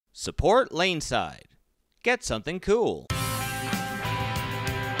Support Laneside. Get something cool.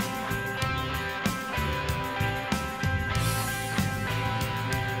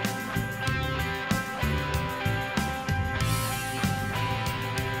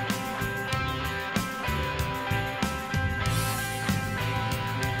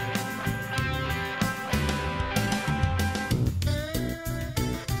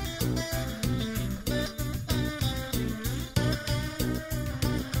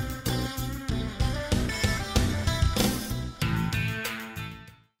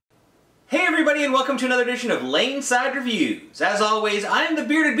 Hey everybody, and welcome to another edition of Laneside Reviews. As always, I am the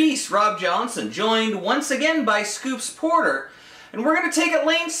bearded beast, Rob Johnson, joined once again by Scoops Porter, and we're going to take it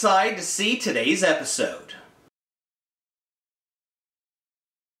Laneside to see today's episode.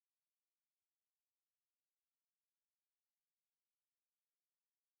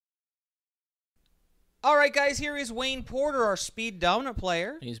 Alright guys, here is Wayne Porter, our speed dominant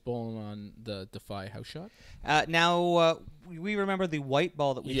player. He's bowling on the Defy house shot. We remember the white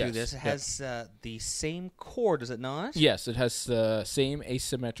ball that we Yes, threw this. It has the same core, does it not? Yes, it has the same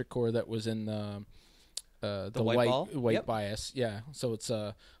asymmetric core that was in the white bias. Yeah, so it's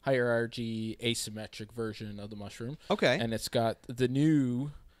a higher RG asymmetric version of the mushroom. Okay. And it's got the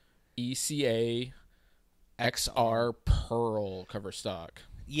new ECA XR Pearl cover stock.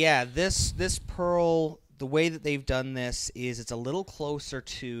 Yeah, this Pearl, the way that they've done this is it's a little closer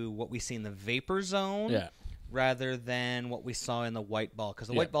to what we see in the Vapor Zone. Yeah. Rather than what we saw in the white ball, because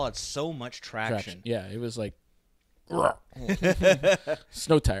the white ball had so much traction. Yeah, it was like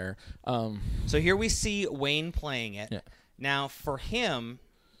snow tire. So here we see Wayne playing it. Yeah. Now for him,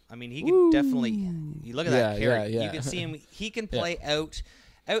 I mean, he can definitely. You look at that carry. Yeah. You can see him. He can play out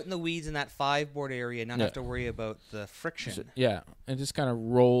in the weeds in that 5-board area, and not have to worry about the friction. Yeah, it just kind of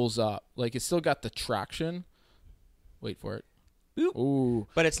rolls up. Like it's still got the traction. Wait for it. Boop. Ooh,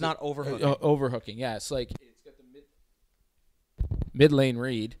 but it's not overhooking. Overhooking. Yeah, it's like. Mid lane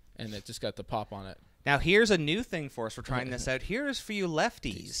read, and it just got the pop on it. Now here's a new thing for us. We're trying this out. Here's for you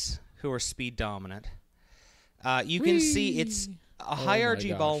lefties who are speed dominant. You can see it's a high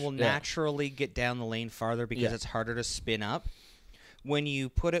RG ball will naturally get down the lane farther because it's harder to spin up. When you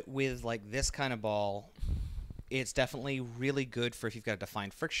put it with like this kind of ball, it's definitely really good for if you've got a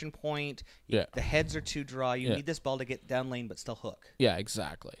defined friction point. Yeah. The heads are too dry. You need this ball to get down lane but still hook. Yeah,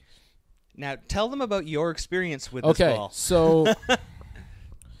 exactly. Now, tell them about your experience with this ball. Okay, so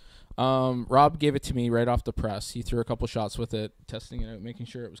Rob gave it to me right off the press. He threw a couple shots with it, testing it out, making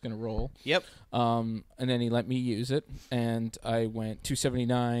sure it was going to roll. Yep. And then he let me use it, and I went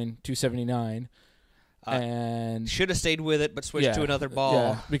 279, 279. And should have stayed with it, but switched to another ball.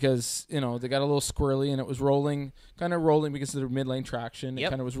 Yeah, because, they got a little squirrely, and it was rolling because of the mid-lane traction. It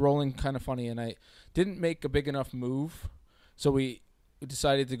kind of was rolling kind of funny, and I didn't make a big enough move, so we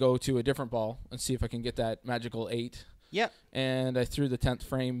decided to go to a different ball and see if I can get that magical 8. Yep. And I threw the 10th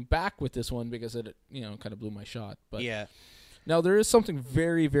frame back with this one because it, kind of blew my shot. But yeah. Now there is something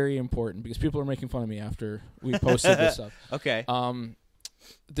very, very important because people are making fun of me after we posted this stuff. Okay.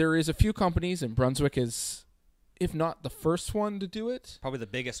 There is a few companies, and Brunswick is, if not the first one to do it, probably the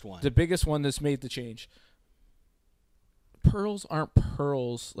biggest one. The biggest one that's made the change. Pearls aren't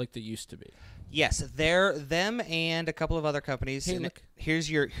pearls like they used to be. Yes, they're them and a couple of other companies. Hey, and look.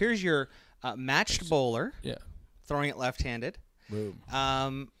 Here's your matched bowler. Yeah. Throwing it left-handed.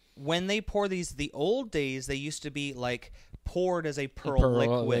 Boom. When they pour these, the old days they used to be like poured as a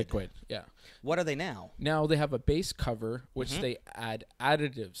pearl liquid. Yeah. What are they now? Now they have a base cover which they add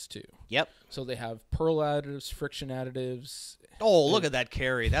additives to. Yep. So they have pearl additives, friction additives. Oh, look at that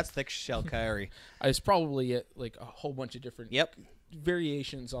carry. That's thick shell carry. It's probably like a whole bunch of different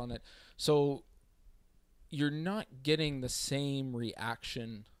variations on it. So you're not getting the same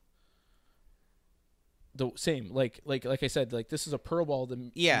reaction. The same, like I said, like this is a pearl ball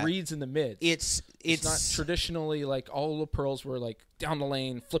that reads in the mid. It's not traditionally like all the pearls were like down the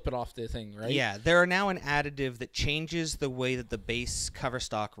lane, flip it off the thing, right? Yeah, there are now an additive that changes the way that the base cover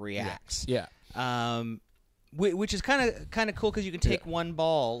stock reacts. Yeah. Which is kind of cool because you can take one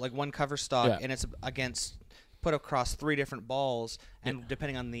ball, like one cover stock, and it's put across 3 different balls, and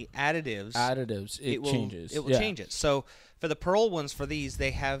depending on the additives, it changes. It will change it. So for the pearl ones, for these,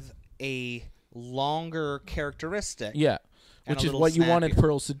 they have a longer characteristic. Yeah, which is what you wanted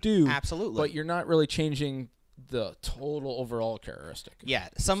pearls to do. Absolutely. But you're not really changing the total overall characteristic. Yeah,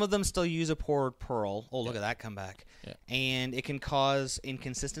 some of them still use a poured pearl. Oh, look at that come back. Yeah. And it can cause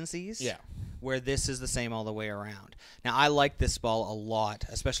inconsistencies. Yeah. Where this is the same all the way around. Now, I like this ball a lot,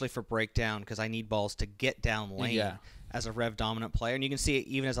 especially for breakdown, because I need balls to get down lane as a rev dominant player. And you can see it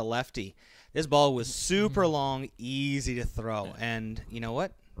even as a lefty. This ball was super long, easy to throw. And you know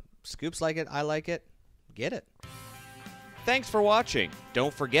what? Scoops like it. I like it. Get it. Thanks for watching.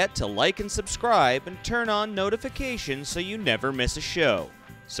 Don't forget to like and subscribe and turn on notifications so you never miss a show.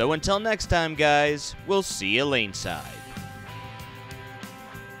 So until next time, guys, we'll see you laneside.